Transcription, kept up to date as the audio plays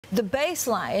the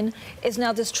baseline is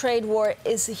now this trade war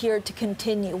is here to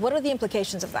continue. What are the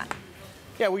implications of that?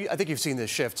 Yeah, I think you've seen this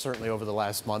shift certainly over the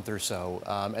last month or so.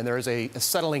 And there is a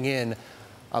settling in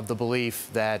of the belief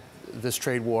that this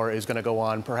trade war is going to go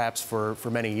on perhaps for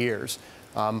many years,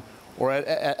 or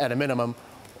at a minimum,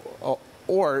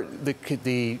 or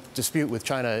the dispute with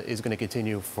China is going to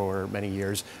continue for many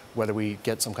years, whether we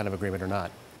get some kind of agreement or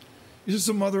not. Is this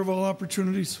the mother of all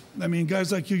opportunities? I mean,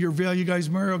 guys like you, your value guys,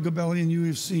 Mario, Gabelli, and you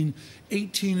have seen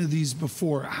 18 of these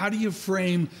before. How do you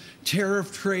frame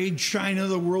tariff trade, China,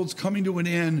 the world's coming to an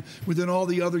end within all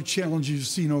the other challenges you've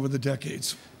seen over the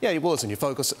decades? Yeah, well, listen, you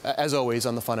focus, as always,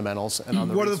 on the fundamentals. And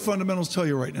on what do the fundamentals tell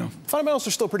you right now? Fundamentals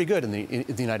are still pretty good in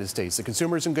the United States. The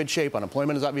consumer's in good shape.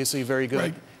 Unemployment is obviously very good.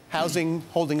 Right. Housing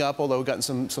holding up, although we've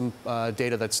gotten some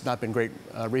data that's not been great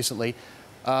recently.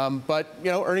 But,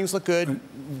 you know, earnings look good.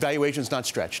 Valuation's not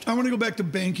stretched. I want to go back to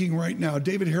banking right now.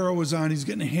 David Harrow was on. He's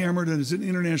getting hammered and it's an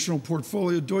international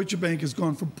portfolio. Deutsche Bank has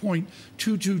gone from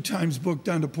 0.22 times book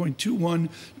down to 0.21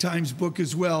 times book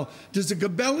as well. Does the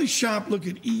Gabelli shop look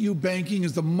at EU banking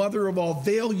as the mother of all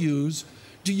values?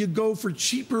 Do you go for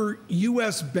cheaper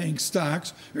U.S. bank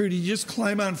stocks, or do you just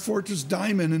climb on Fortress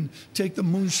Diamond and take the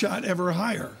moonshot ever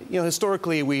higher? You know,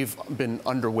 historically, we've been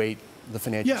underweight the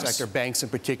financial sector, banks in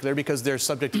particular, because they're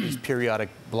subject to these periodic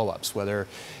blowups, whether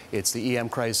it's the EM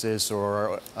crisis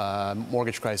or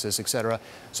mortgage crisis, et cetera.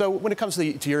 So when it comes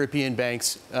to European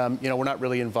banks, you know, we're not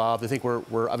really involved. I think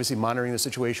we're obviously monitoring the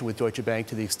situation with Deutsche Bank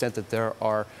to the extent that there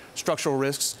are structural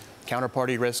risks,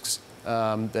 counterparty risks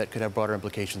that could have broader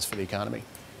implications for the economy.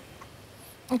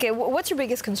 Okay, what's your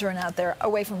biggest concern out there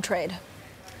away from trade?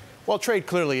 Well, trade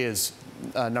clearly is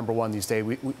number one these days.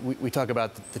 We talk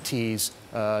about the T's,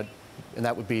 and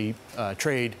that would be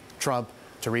trade, Trump,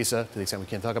 Teresa, to the extent we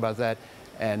can't talk about that,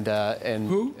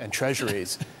 and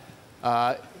treasuries.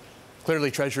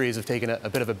 Clearly, treasuries have taken a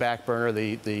bit of a back burner.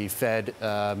 The Fed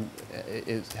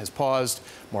has paused,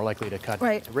 more likely to cut,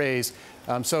 to raise.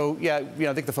 So, yeah, you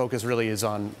know, I think the focus really is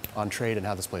on trade and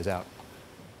how this plays out.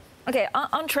 Okay,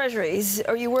 on treasuries,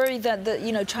 are you worried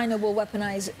that China will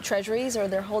weaponize treasuries or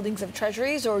their holdings of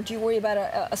treasuries, or do you worry about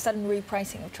a sudden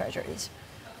repricing of treasuries?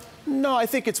 No, I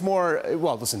think it's more,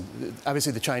 well, listen,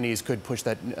 obviously the Chinese could push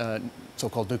that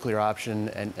so-called nuclear option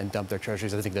and dump their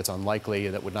treasuries. I think that's unlikely.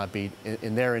 That would not be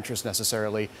in their interest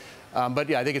necessarily. But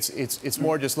yeah, I think it's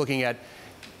more just looking at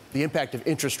the impact of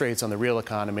interest rates on the real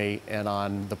economy and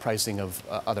on the pricing of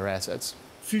other assets.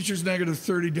 Futures negative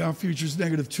 30, Dow futures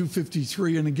negative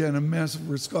 253, and again, a massive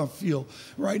risk-off feel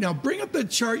right now. Bring up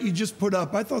that chart you just put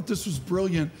up. I thought this was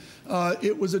brilliant.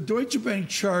 It was a Deutsche Bank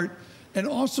chart and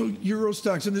also Euro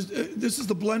stocks. And this is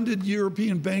the blended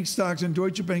European bank stocks and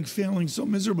Deutsche Bank failing so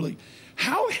miserably.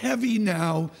 How heavy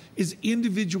now is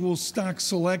individual stock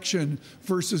selection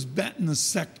versus bet in the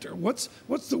sector? What's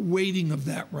the weighting of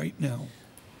that right now?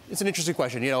 It's an interesting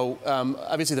question. You know,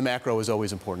 obviously the macro is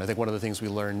always important. I think one of the things we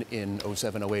learned in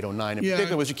 07, 08, 09 in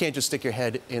particular was you can't just stick your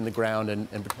head in the ground and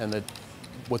pretend that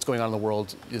what's going on in the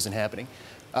world isn't happening.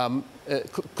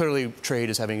 Clearly, trade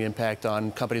is having an impact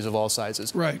on companies of all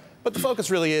sizes. Right. But the focus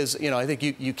really is, you know, I think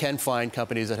you can find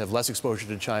companies that have less exposure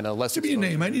to China, less Give me a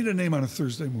name. I need a name on a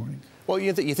Thursday morning. Well,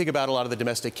 you think about a lot of the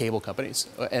domestic cable companies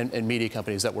and media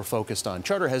companies that we're focused on.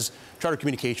 Charter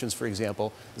Communications, for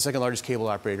example, the second largest cable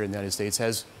operator in the United States,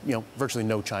 has, you know, virtually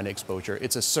no China exposure.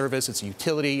 It's a service, it's a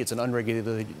utility, it's an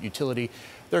unregulated utility.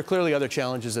 There are clearly other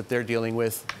challenges that they're dealing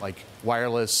with, like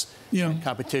wireless,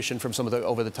 competition from some of the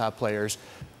over-the-top players.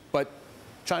 But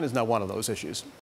China's not one of those issues.